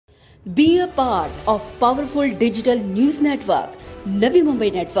Be a part of powerful digital news network, Navi Mumbai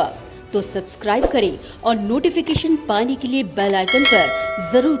network. तो subscribe करें और notification पाने के लिए बेल आइकन पर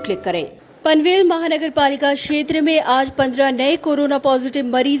जरूर क्लिक करें। पनवेल महानगर पालिका क्षेत्र में आज 15 नए कोरोना पॉजिटिव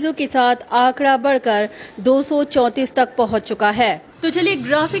मरीजों के साथ आंकड़ा बढ़कर 234 तक पहुंच चुका है। तो चलिए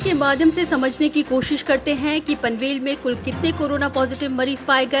ग्राफिक के माध्यम से समझने की कोशिश करते हैं कि पनवेल में कुल कितने कोरोना पॉजिटिव मरीज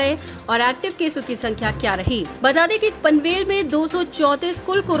पाए गए और एक्टिव केसों की संख्या क्या रही। बता दें कि पनवेल में 234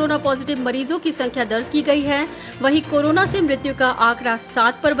 कुल कोरोना पॉजिटिव मरीजों की संख्या दर्ज की गई है। वहीं कोरोना से मृत्यु का आंकड़ा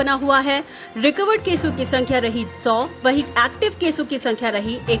 7 पर बना हुआ है। रिकवर्ड केसों की संख्या रही 100, वहीं एक्टिव केसों की संख्या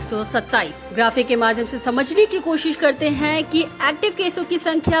रही 127। ग्राफिक के माध्यम से समझने की कोशिश करते हैं कि एक्टिव केसों की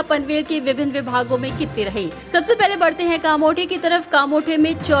संख्या पनवेल के विभिन्न विभागों में कितनी रही। सबसे पहले बढ़ते हैं कामोठे की तरफ। कामोठे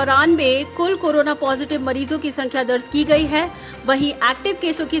में 94 कुल कोरोना पॉजिटिव मरीजों की संख्या दर्ज की गई है। वहीं एक्टिव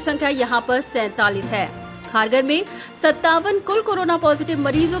केसों की संख्या यहां पर 47 है। खारगर में 57 कुल कोरोना पॉजिटिव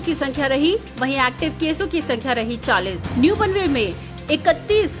मरीजों की संख्या रही। वहीं एक्टिव केसों की संख्या रही 40। न्यू पनवेल में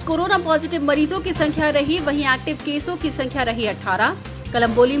 31 कोरोना पॉजिटिव मरीजों की संख्या रही। वहीं एक्टिव केसों की संख्या रही 18।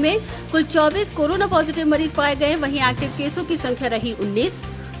 कलम्बोली में कुल 24 कोरोना पॉजिटिव मरीज पाए गए। वहीं एक्टिव केसों की संख्या रही 19।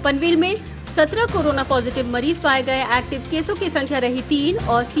 पनवेल में 17 कोरोना पॉजिटिव मरीज पाए गए। एक्टिव केसों की संख्या रही 3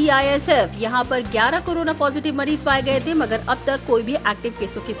 और CISF यहाँ पर 11 कोरोना पॉजिटिव मरीज पाए गए थे, मगर अब तक कोई भी एक्टिव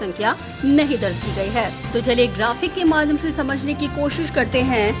केसों की संख्या नहीं दर्ज की गई है। तो चलिए ग्राफिक के माध्यम से समझने की कोशिश करते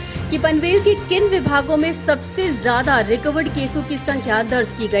हैं कि पनवेल के किन विभागों में सबसे ज्यादा रिकवर्ड केसों की संख्या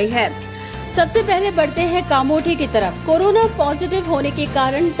दर्ज की गई है। सबसे पहले बढ़ते हैं कामोठे की तरफ। कोरोना पॉजिटिव होने के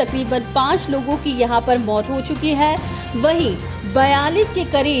कारण तकरीबन 5 लोगों की यहां पर मौत हो चुकी है। वहीं 42 के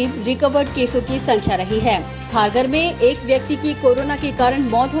करीब रिकवर्ड केसों की संख्या रही है। खारगर में एक व्यक्ति की कोरोना के कारण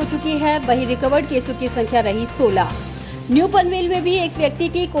मौत हो चुकी है। वहीं रिकवर्ड केसों की संख्या रही 16। न्यू पनवेल में भी एक व्यक्ति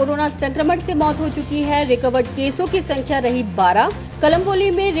की कोरोना संक्रमण से मौत हो चुकी है। रिकवर्ड केसों की संख्या रही 12।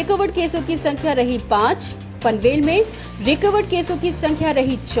 कलम्बोली में रिकवर्ड केसों की संख्या रही 5। पनवेल में रिकवर्ड केसों की संख्या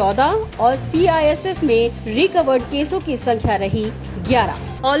रही 14 और CISF में रिकवर्ड केसों की संख्या रही 11।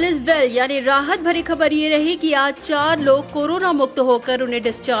 ऑल इज वेल यानी राहत भरी खबर ये रही कि आज 4 लोग कोरोना मुक्त होकर उन्हें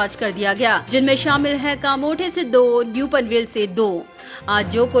डिस्चार्ज कर दिया गया, जिनमें शामिल है कामोठे से 2, न्यू पनवेल से 2।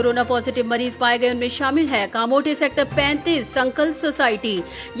 आज जो कोरोना पॉजिटिव मरीज पाए गए उनमें शामिल है कामोठे सेक्टर 35 संकल्प सोसाइटी।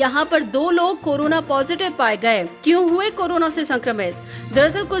 यहाँ पर 2 लोग कोरोना पॉजिटिव पाए गए। क्यों हुए कोरोना से संक्रमित?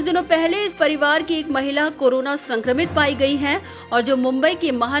 दरअसल कुछ दिनों पहले इस परिवार की एक महिला कोरोना संक्रमित पाई गई है और जो मुंबई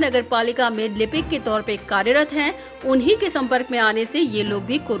की महानगर पालिका में लिपिक के तौर पे कार्यरत हैं, उन्हीं के संपर्क में आने से ये लोग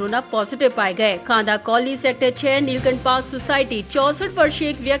भी कोरोना पॉजिटिव पाए गए। कांदा colony sector 6 Neelkanth park society 64 वर्षीय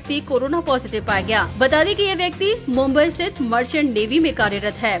एक व्यक्ति कोरोना पॉजिटिव पाया गया। बता दें कि ये व्यक्ति मुंबई स्थित मर्चेंट नेवी में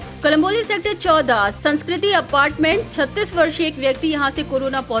कार्यरत है। कलम्बोली सेक्टर 14 संस्कृति अपार्टमेंट 36 वर्षीय एक व्यक्ति यहाँ से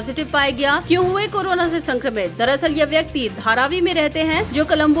कोरोना पॉजिटिव पाया गया। क्यों हुए कोरोना से संक्रमित? दरअसल यह व्यक्ति धारावी में रहते हैं, जो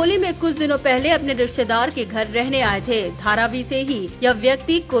कलम्बोली में कुछ दिनों पहले अपने रिश्तेदार के घर रहने आए थे। धारावी से ही यह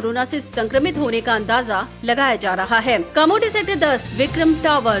व्यक्ति कोरोना से संक्रमित होने का अंदाजा लगाया जा रहा है। कामोठे सेक्टर 10 विक्रम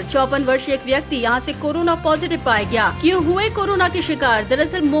टावर 54 वर्षीय एक व्यक्ति यहाँ से कोरोना पॉजिटिव पाया गया। क्यों हुए कोरोना के शिकार?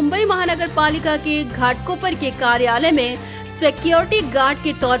 दरअसल मुंबई महानगर पालिका के घाटकोपर के कार्यालय में सिक्योरिटी गार्ड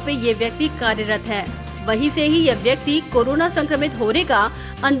के तौर पे ये व्यक्ति कार्यरत है। वहीं से ही यह व्यक्ति कोरोना संक्रमित होने का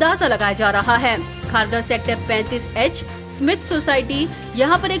अंदाजा लगाया जा रहा है। Kharghar sector 35H Smith society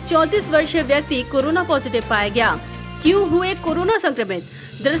यहाँ पर एक 34 वर्षीय व्यक्ति कोरोना पॉजिटिव पाया गया। क्यों हुए कोरोना संक्रमित?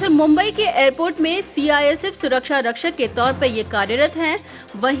 दरअसल मुंबई के एयरपोर्ट में CISF सुरक्षा रक्षक के तौर पर ये कार्यरत हैं।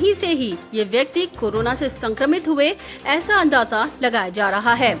 वहीं से ही ये व्यक्ति कोरोना से संक्रमित हुए, ऐसा अंदाजा लगाया जा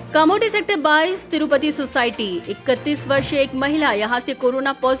रहा है। कामोठे सेक्टर 22 तिरुपति सोसाइटी 31 वर्षीय एक महिला यहाँ से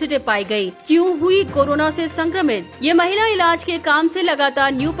कोरोना पॉजिटिव पाई गई। क्यों हुई कोरोना से संक्रमित? ये महिला इलाज के काम से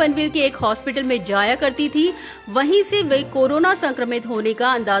लगातार न्यू पनवेल के एक हॉस्पिटल में जाया करती थी। वहीं से वे कोरोना संक्रमित होने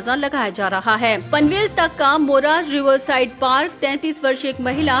का अंदाजा लगाया जा रहा है। पनवेल तक का मोराज रिवर साइड पार्क 33 वर्षीय एक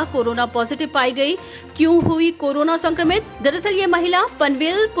महिला कोरोना पॉजिटिव पाई गई। क्यों हुई कोरोना संक्रमित? दरअसल ये महिला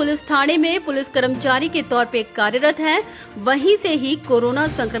पनवेल पुलिस थाने में पुलिस कर्मचारी के तौर पे कार्यरत है। वहीं से ही कोरोना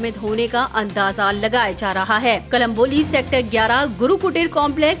संक्रमित होने का अंदाजा लगाया जा रहा है। कलम्बोली सेक्टर 11 गुरु कुटीर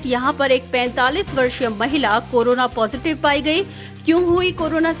कॉम्प्लेक्स यहाँ पर एक 45 वर्षीय महिला कोरोना पॉजिटिव पाई गई। क्यों हुई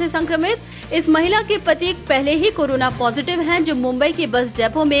कोरोना से संक्रमित? इस महिला के पति पहले ही कोरोना पॉजिटिव हैं, जो मुंबई के बस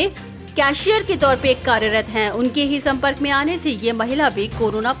डिपो में कैशियर के तौर पे कार्यरत हैं। उनके ही संपर्क में आने से ये महिला भी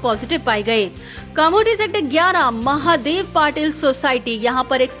कोरोना पॉजिटिव पाई गई। कामोठे सेक्टर 11 महादेव पाटिल सोसाइटी यहाँ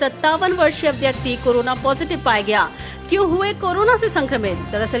पर एक 57 वर्षीय व्यक्ति कोरोना पॉजिटिव पाया गया। क्यों हुए कोरोना से संक्रमित?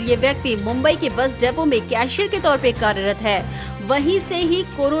 दरअसल ये व्यक्ति मुंबई के बस डिपो में कैशियर के तौर पे कार्यरत है। वहीं से ही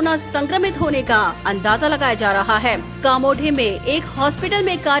कोरोना संक्रमित होने का अंदाजा लगाया जा रहा है। कामोठे में एक हॉस्पिटल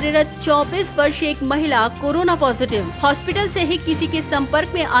में कार्यरत 24 वर्षीय एक महिला कोरोना पॉजिटिव। हॉस्पिटल से ही किसी के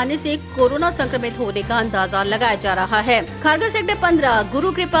संपर्क में आने से कोरोना संक्रमित होने का अंदाजा लगाया जा रहा है। खारघर सेक्टर 15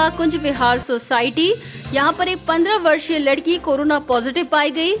 गुरु कृपा कुंज विहार सोसाइटी, यहाँ पर एक 15 वर्षीय लड़की कोरोना पॉजिटिव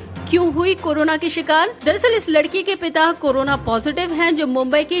पाई गई। क्यों हुई कोरोना की शिकार? दरअसल इस लड़की के पिता कोरोना पॉजिटिव हैं, जो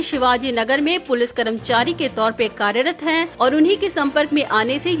मुंबई के शिवाजी नगर में पुलिस कर्मचारी के तौर पे कार्यरत हैं और उन्हीं के संपर्क में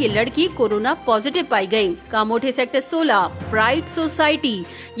आने से ये लड़की कोरोना पॉजिटिव पाई गई। कामोठे सेक्टर 16 ब्राइट सोसाइटी,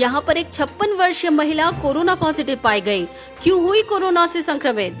 यहाँ पर एक 56 वर्षीय महिला कोरोना पॉजिटिव पाई गई। क्यों हुई कोरोना से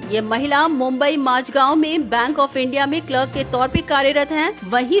संक्रमित? ये महिला मुंबई माझगांव में बैंक ऑफ इंडिया में क्लर्क के तौर पे कार्यरत हैं।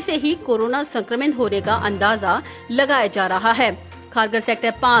 वहीं से ही कोरोना संक्रमित होने का अंदाजा लगाया जा रहा है। खारघर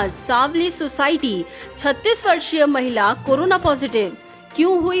सेक्टर 5 सावली सोसाइटी, 36 वर्षीय महिला कोरोना पॉजिटिव।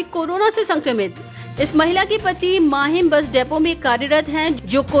 क्यों हुई कोरोना से संक्रमित? इस महिला के पति माहिम बस डिपो में कार्यरत हैं,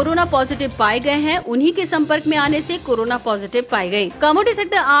 जो कोरोना पॉजिटिव पाए गए हैं। उन्हीं के संपर्क में आने से कोरोना पॉजिटिव पाई गई। कामोठे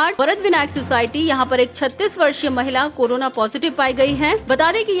सेक्टर 8 वरद विनायक सोसाइटी, यहाँ पर एक 36 वर्षीय महिला कोरोना पॉजिटिव पाई गई है।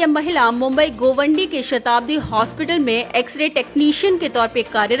 बता दें कि यह महिला मुंबई गोवंडी के शताब्दी हॉस्पिटल में एक्सरे टेक्नीशियन के तौर पे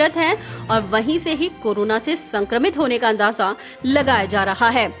कार्यरत है और वहीं से ही कोरोना से संक्रमित होने का अंदाजा लगाया जा रहा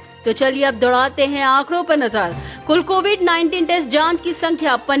है। तो चलिए अब दौड़ाते हैं आंकड़ों पर नजर। कुल कोविड-19 टेस्ट जांच की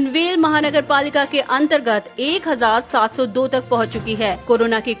संख्या पनवेल महानगर पालिका के अंतर्गत 1702 तक पहुंच चुकी है।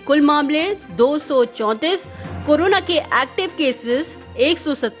 कोरोना के कुल मामले 234, कोरोना के एक्टिव केसेस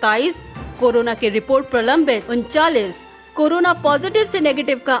 127, कोरोना के रिपोर्ट प्रलंबित 39, कोरोना पॉजिटिव से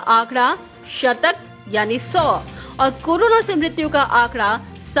नेगेटिव का आंकड़ा शतक यानी 100 और कोरोना से मृत्यु का आंकड़ा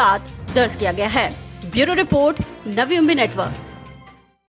 7 दर्ज किया गया है। Bureau report, Navi Mumbai network.